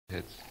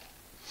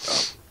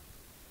hits.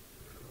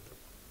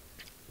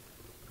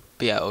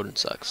 But yeah, Odin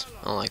sucks.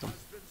 I don't like him.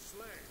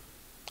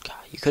 God,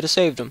 you could have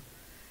saved him.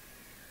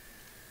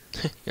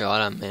 You're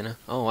out of mana.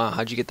 Oh wow,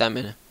 how'd you get that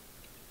mana?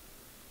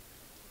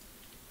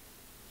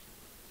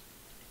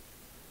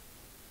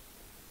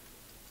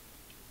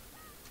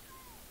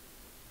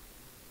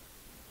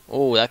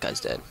 Oh, that guy's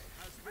dead.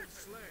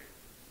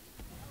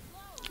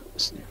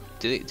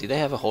 Do they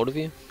have a hold of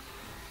you?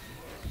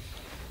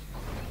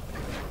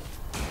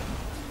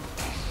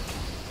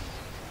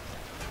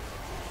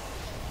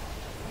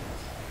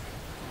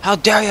 How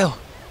dare you!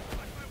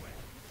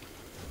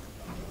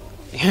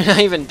 You're not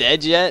even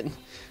dead yet?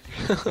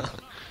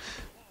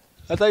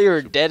 I thought you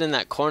were dead in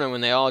that corner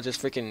when they all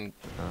just freaking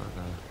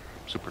No.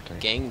 Super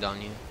tank. ganged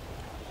on you.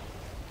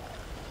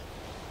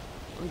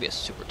 I'm gonna be a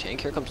super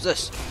tank. Here comes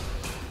this.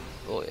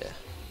 Oh yeah.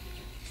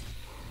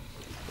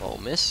 Oh,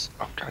 miss.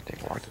 Oh god dang,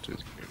 why did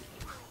this game?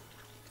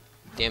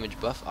 Damage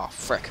buff. Oh,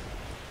 frick.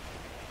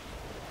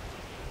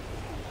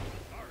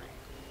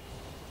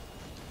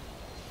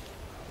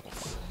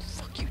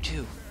 Fuck you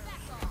too.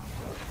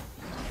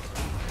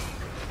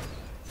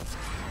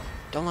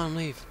 Don't let him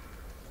leave.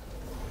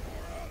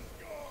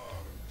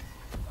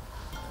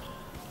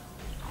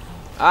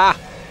 Ah!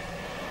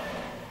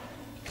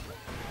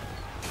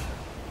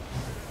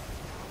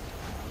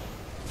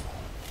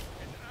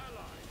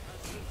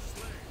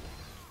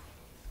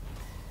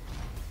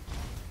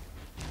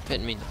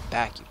 Hitting me in the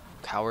back, you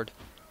coward.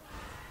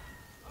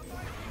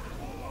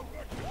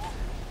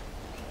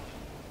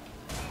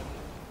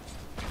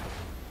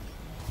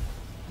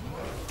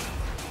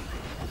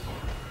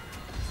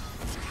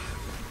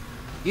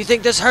 You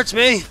think this hurts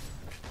me?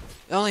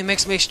 It only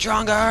makes me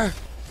stronger.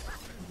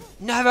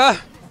 Never.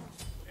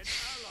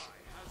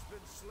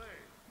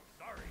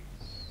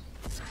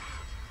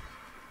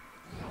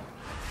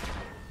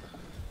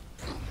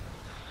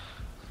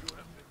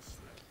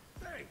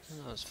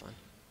 That was fun.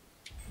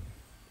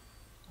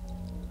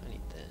 I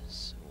need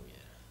this. Oh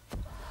yeah.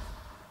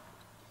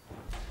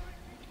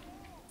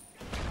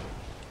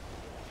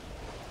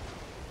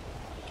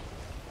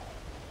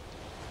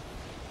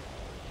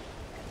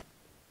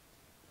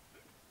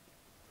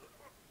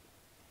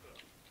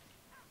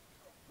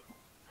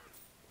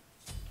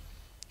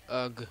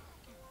 Ugh.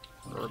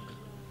 Ugh.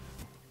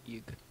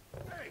 Yug.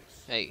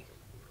 Hey.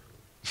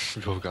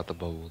 We both got the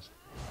bubbles.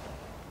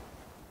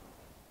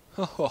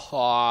 Ho ho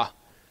ho.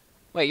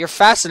 Wait, you're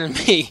faster than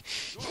me.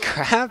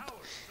 Crap.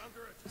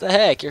 What the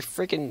heck? You're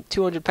freaking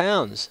 200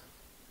 pounds.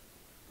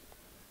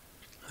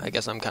 I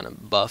guess I'm kind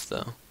of buff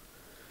though.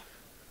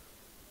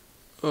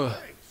 Ugh.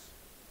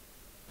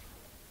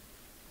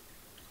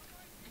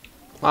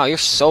 Wow, you're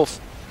so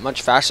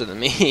much faster than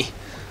me.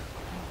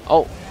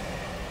 Oh.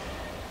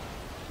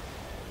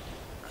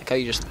 Like how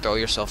you just throw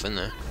yourself in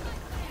there.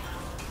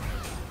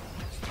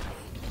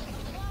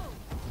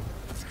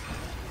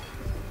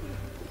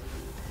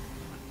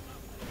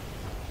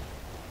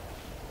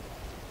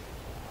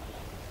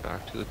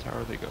 Back to the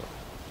tower they go.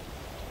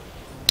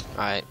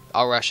 Alright,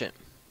 I'll rush it.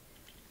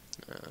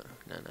 No.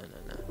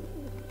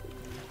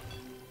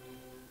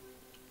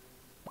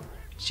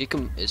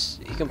 Is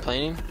he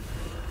complaining?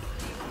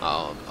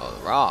 Oh,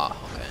 raw.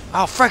 Okay.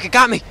 Oh, frick, it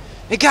got me!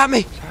 It got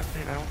me! What's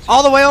happening? I don't see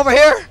All the way over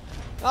here!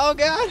 Oh,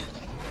 God!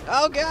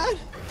 Oh, God!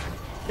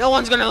 No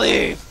one's gonna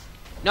leave!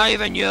 Not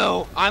even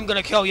you! I'm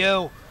gonna kill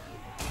you!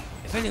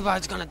 If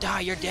anybody's gonna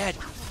die, you're dead!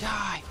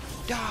 Die!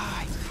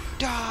 Die!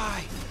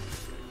 Die!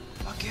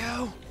 Fuck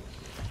you!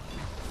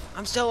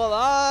 I'm still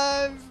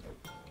alive!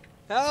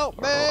 Help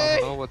me! I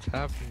don't know what's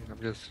happening.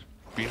 I'm just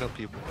beating up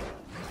people.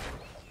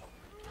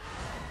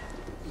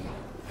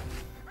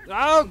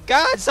 Oh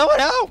God! Someone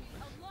help!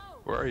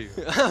 Where are you?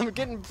 I'm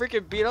getting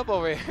freaking beat up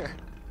over here.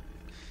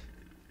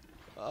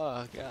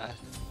 Oh God!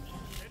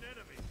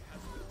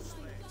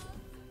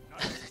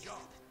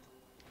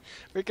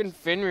 Freaking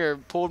Fenrir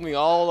pulled me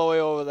all the way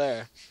over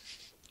there.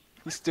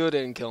 He still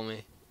didn't kill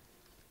me.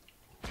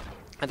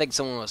 I think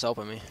someone was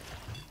helping me.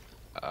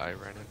 I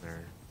ran in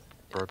there,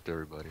 burped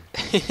everybody.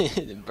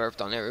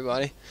 Burped on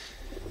everybody.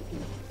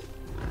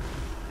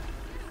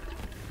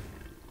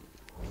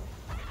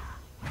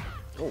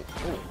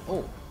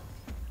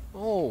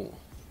 Oh.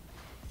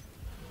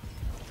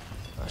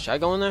 Should I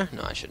go in there?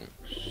 No, I shouldn't.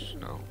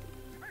 No.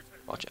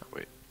 Watch out.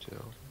 Wait,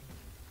 chill.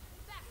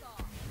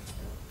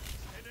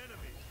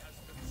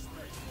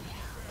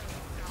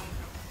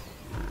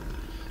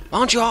 Why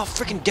don't you all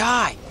freaking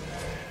die?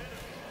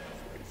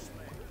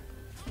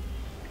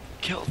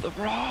 Kill the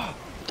raw!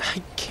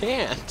 I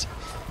can't.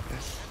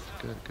 Yes,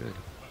 good.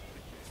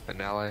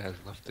 An ally has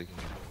left the game.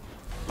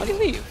 Why do you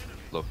leave?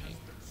 Loki.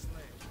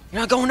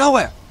 You're not going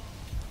nowhere.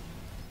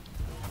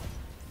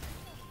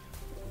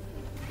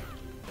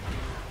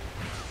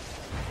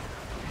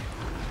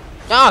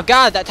 Oh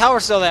God, that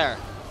tower's still there.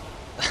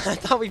 I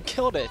thought we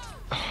killed it.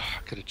 I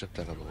could have jumped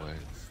out of the way.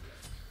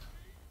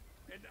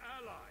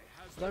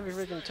 I thought we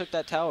freaking took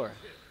that tower.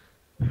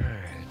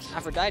 Alright.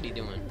 Aphrodite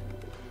doing?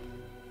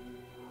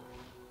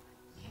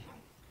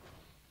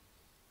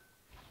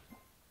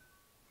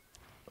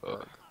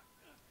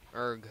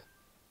 Erg.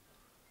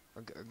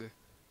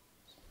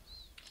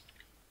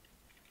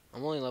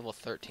 I'm only level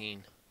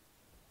 13.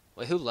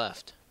 Wait, who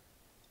left?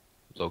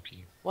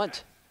 Loki.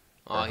 What?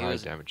 Oh, Oh, he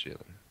was damage dealer.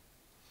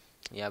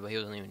 Yeah, but he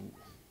wasn't even.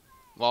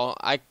 Well,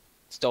 I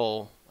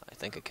stole, I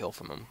think, a kill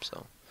from him.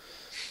 So.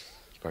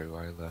 That's probably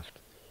why he left.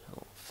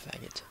 Oh,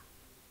 faggot.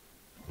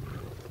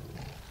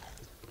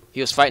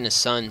 He was fighting his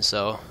son,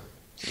 so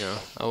you know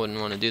I wouldn't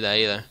want to do that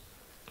either.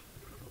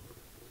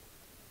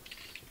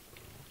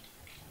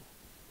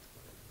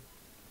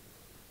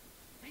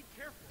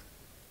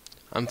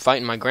 I'm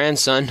fighting my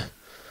grandson.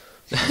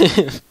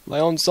 My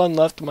own son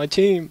left my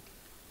team.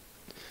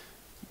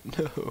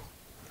 No.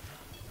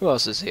 Who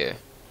else is here?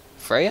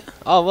 Freya?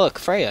 Oh, look,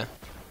 Freya.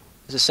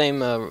 It's the same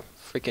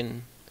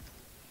freaking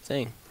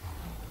thing.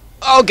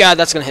 Oh god,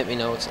 that's gonna hit me.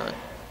 No, it's not.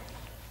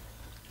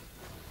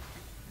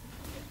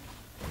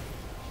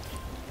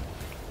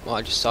 Well,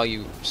 I just saw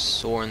you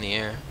soar in the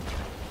air.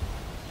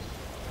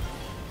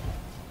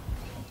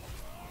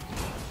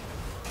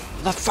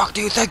 The fuck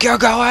do you think you're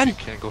going? You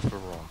can't go for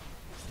raw.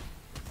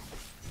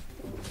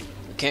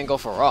 You can't go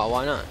for raw.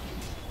 Why not?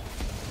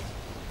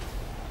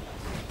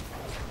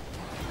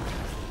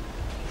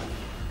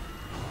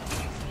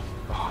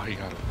 Oh, you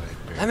got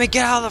away. Let me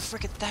get out of the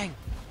freaking thing.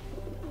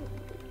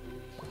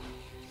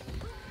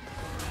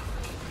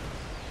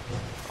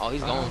 Oh,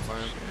 he's going for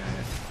him.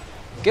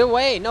 Get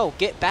away! No,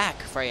 get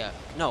back, Freya.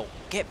 No,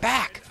 get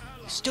back!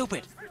 You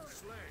stupid.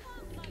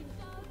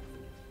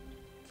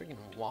 Freaking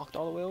walked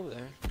all the way over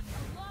there.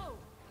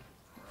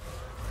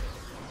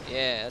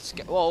 Yeah, that's.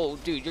 Whoa,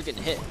 dude, you're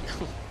getting hit.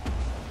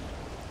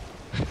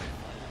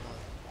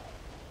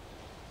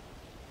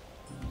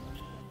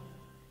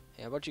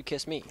 Hey, how about you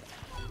kiss me?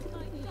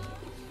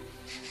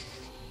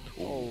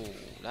 Oh,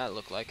 that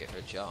looked like it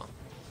hurt y'all.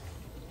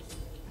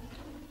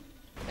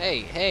 Hey,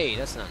 hey,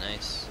 that's not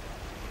nice.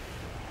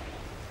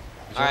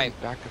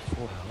 Alright. Back to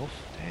full health?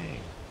 Dang.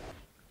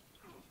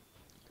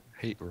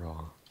 Hate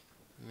raw.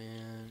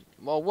 Man.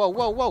 Whoa, whoa,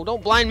 whoa, whoa,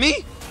 don't blind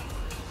me!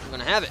 I'm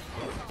gonna have it.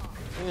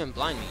 Don't even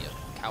blind me, you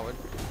coward.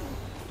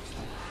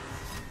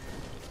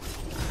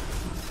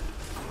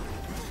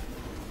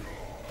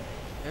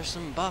 There's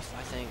some buff,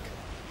 I think.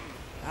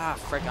 Ah,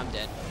 frick, I'm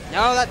dead.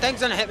 No, that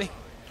thing's gonna hit me.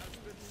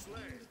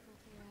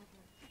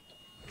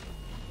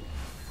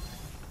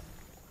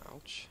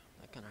 Ouch,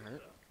 that kinda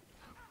hurt.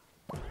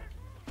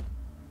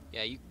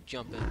 Yeah, you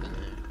jump in there.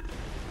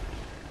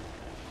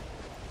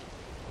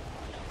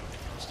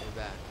 Stay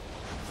back.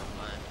 Don't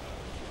mind.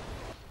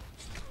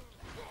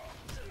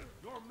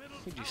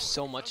 You do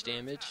so much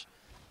damage.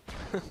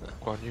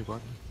 Go on you, go on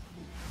you.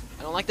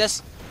 I don't like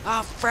this.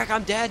 Ah, frick,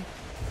 I'm dead.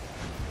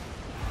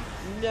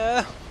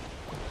 No.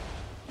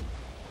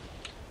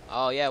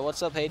 Oh, yeah,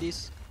 what's up,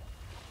 Hades?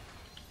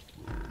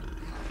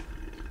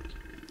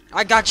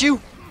 I got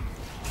you.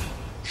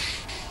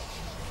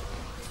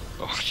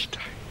 Oh, she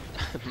died.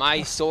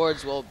 My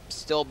swords will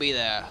still be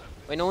there.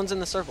 Wait, no one's in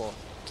the circle.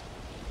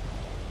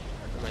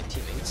 They're my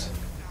teammates.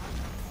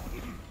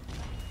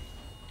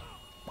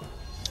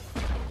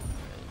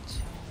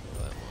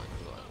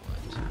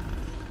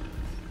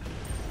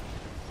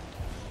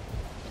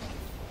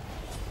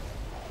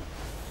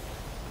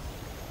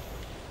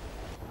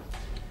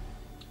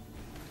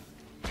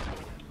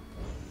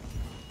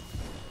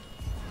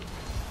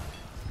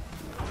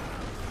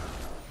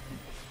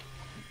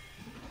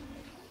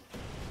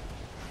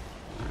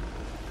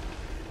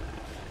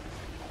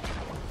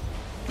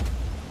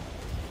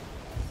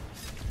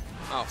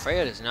 Oh,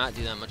 Freya does not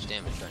do that much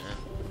damage right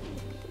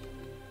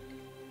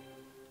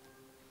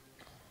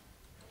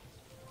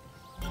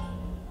now.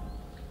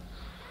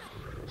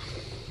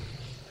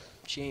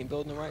 She ain't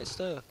building the right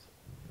stuff.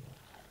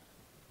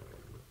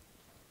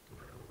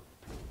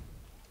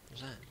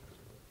 What's that?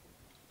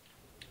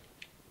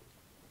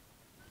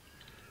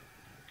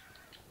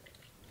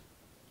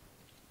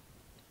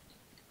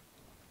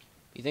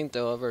 You think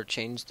they'll ever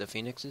change the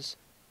phoenixes?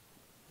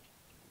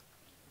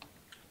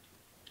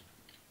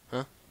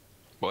 Huh?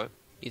 What?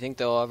 You think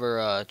they'll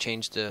ever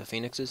change the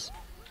phoenixes?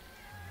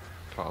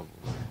 Probably.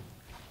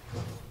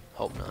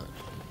 Hope not.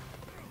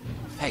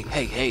 Hey,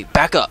 hey, hey,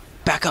 back up!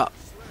 Back up!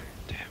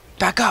 Damn.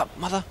 Back up,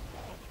 mother!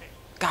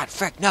 God,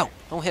 frick, no!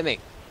 Don't hit me!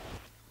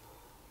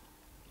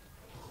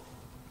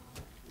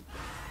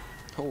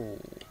 Oh.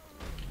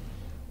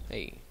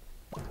 Hey.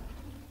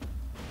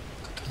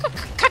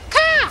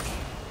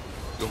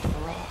 Go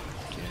for raw.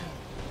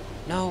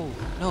 Yeah. No,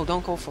 no,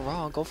 don't go for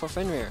Raw. Go for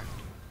Fenrir.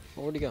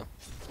 Where'd he go?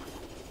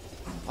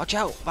 Watch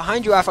out!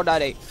 Behind you,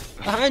 Aphrodite!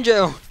 Behind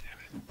you!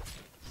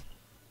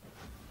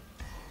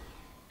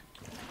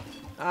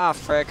 Ah,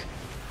 frick.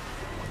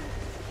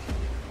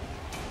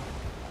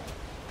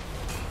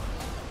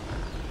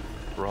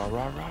 Raw,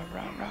 raw, raw,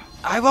 raw, raw.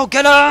 I will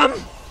get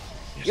him!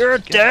 You're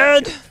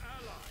dead!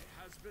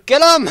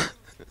 Get him!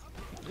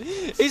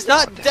 He's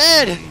not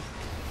dead!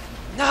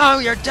 No,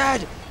 you're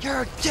dead!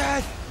 You're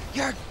dead!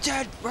 You're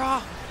dead,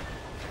 bro!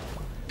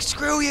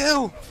 Screw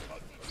you!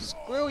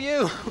 Screw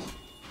you!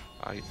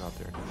 I'm not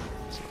there now.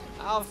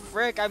 Oh,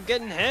 frick, I'm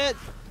getting hit!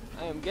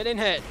 I am getting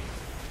hit.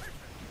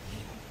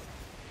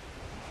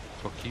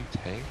 Fuck you,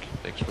 tank.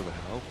 Thanks for the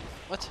help.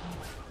 What?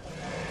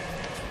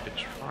 I've been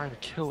trying to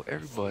kill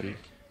everybody,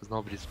 because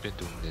nobody's been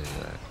doing any of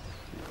that.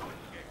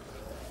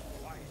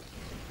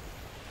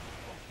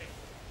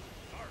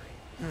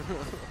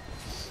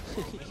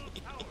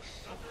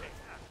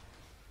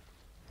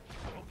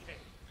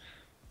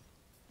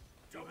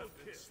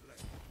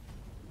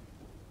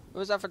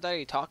 Who's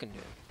Aphrodite talking to?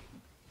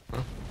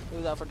 Huh?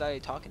 Who's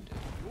Aphrodite talking to?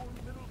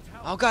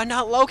 Oh god,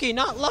 not Loki!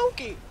 Not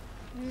Loki!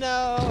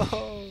 No!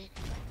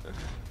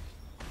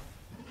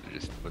 They're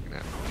just looking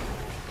at me.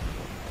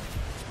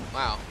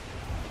 Wow.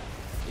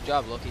 Good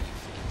job, Loki, you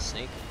freaking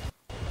snake.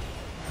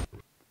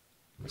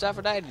 What's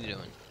Aphrodite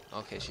doing?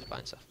 Okay, she's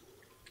buying stuff.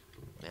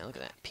 Man, look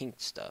at that pink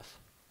stuff.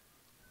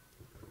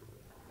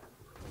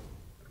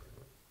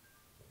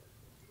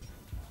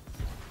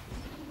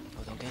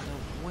 Oh, don't get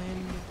no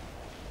wind.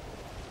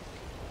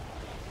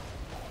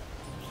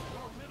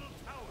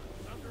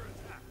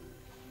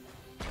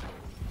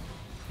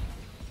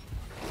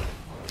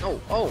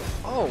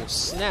 Oh,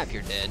 snap,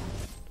 you're dead.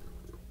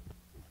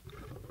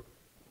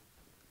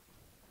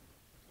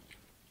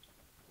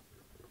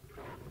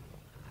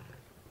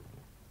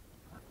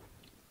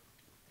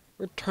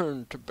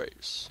 Return to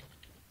base.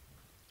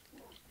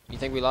 You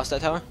think we lost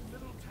that tower?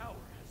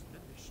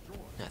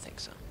 I think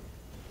so.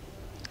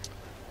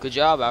 Good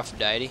job,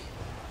 Aphrodite.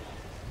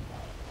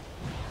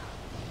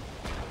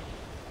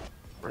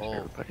 Where's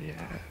everybody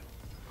at?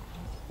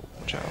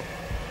 Watch out.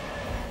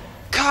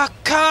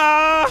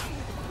 Kaka!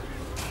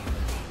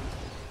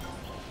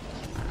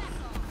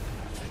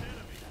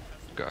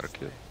 Got a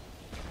kill.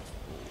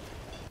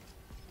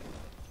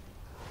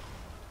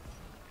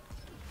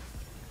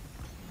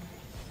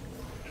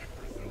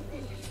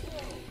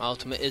 My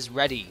ultimate is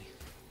ready.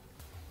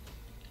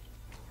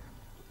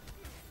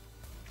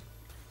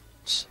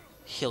 Just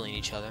healing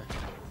each other.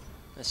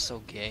 That's so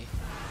gay.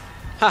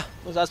 Ha!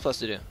 What was I supposed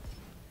to do?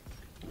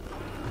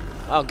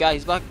 Oh god,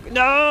 he's back.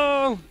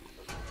 No!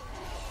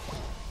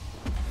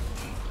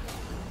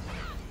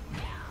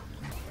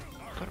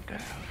 Put him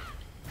down.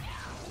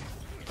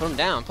 Put him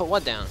down. Put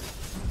what down?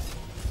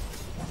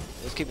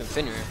 Let's keep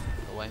Fenrir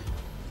away.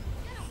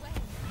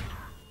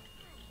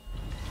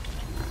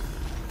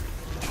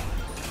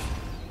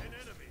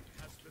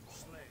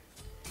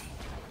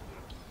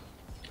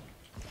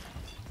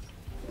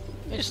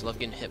 I just love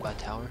getting hit by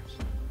towers.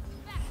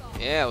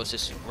 Yeah, I was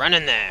just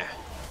running there.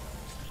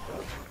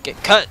 Get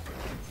cut,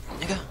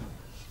 nigga.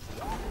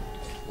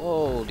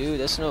 Whoa, dude,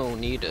 there's no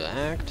need to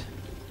act.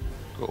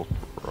 Go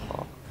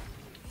raw.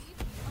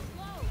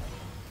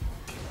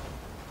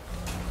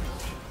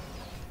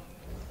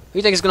 Who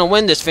you think is gonna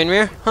win this,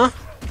 Fenrir? Huh?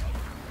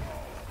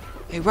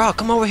 Hey, Rock,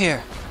 come over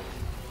here.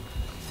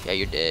 Yeah,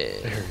 you're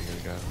dead. There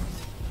you go.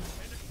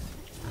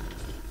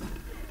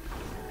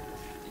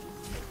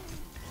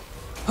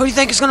 Who do you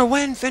think is gonna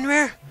win,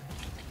 Fenrir?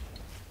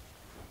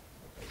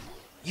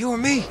 You or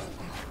me?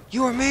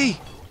 You or me?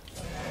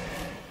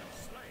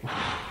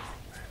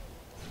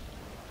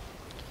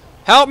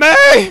 Help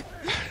me!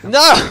 No!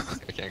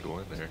 I can't go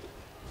in there.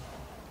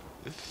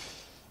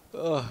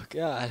 Oh,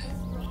 God.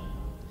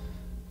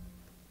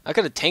 I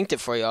could have tanked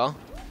it for y'all.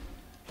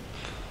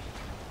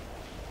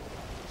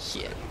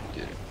 Yeah.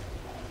 Did it.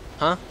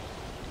 Huh?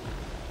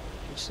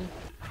 What'd you say?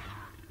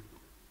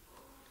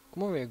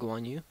 Come over here, go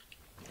on you.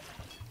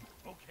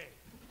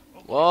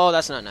 Whoa,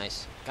 that's not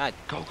nice. God.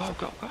 Go, go,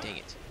 go, go. Dang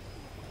it.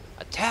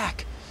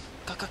 Attack!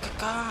 Ka ka ka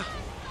ka!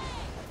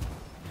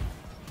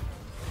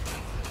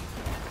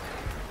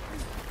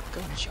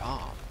 Good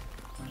job.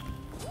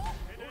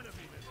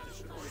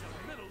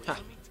 Huh.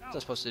 What's I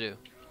supposed to do?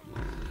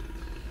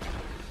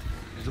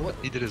 What?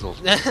 He did his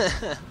ultimate.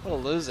 What a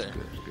loser.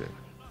 Good, good.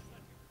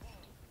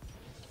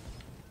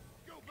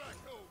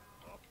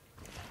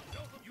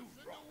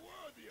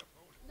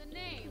 The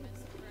name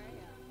is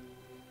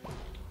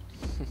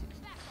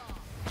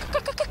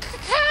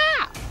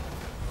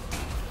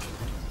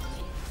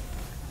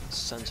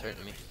Sun's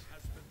hurting me.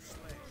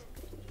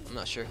 I'm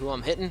not sure who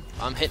I'm hitting.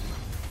 I'm hitting.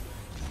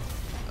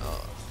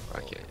 Oh,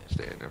 I can't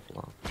stay in there for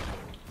long.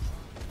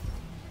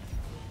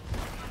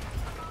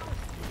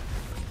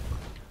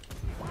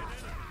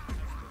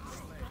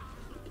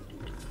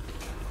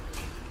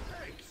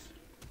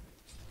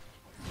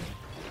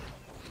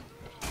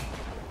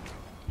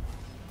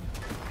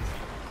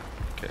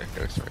 Okay, I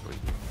gotta start leaving.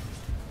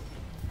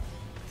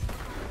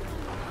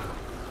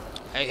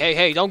 Hey, hey,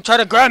 hey, don't try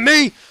to grab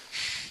me!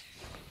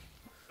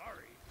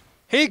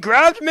 He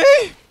grabbed me!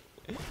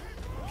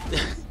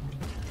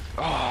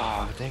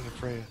 Oh, dang it,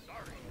 Freya.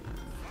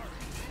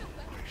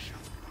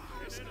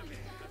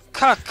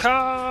 Kaka!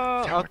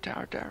 Tower,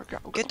 tower, tower, go,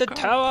 go, Get the go.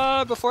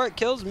 tower before it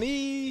kills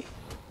me!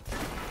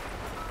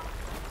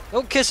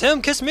 Don't kiss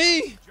him, kiss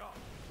me!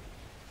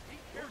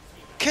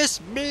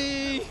 Kiss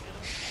me!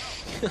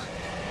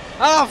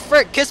 Oh,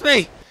 frick, kiss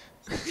me!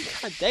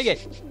 God dang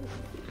it.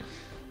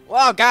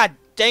 Wow, god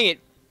dang it.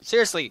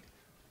 Seriously.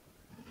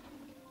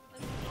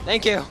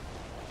 Thank you.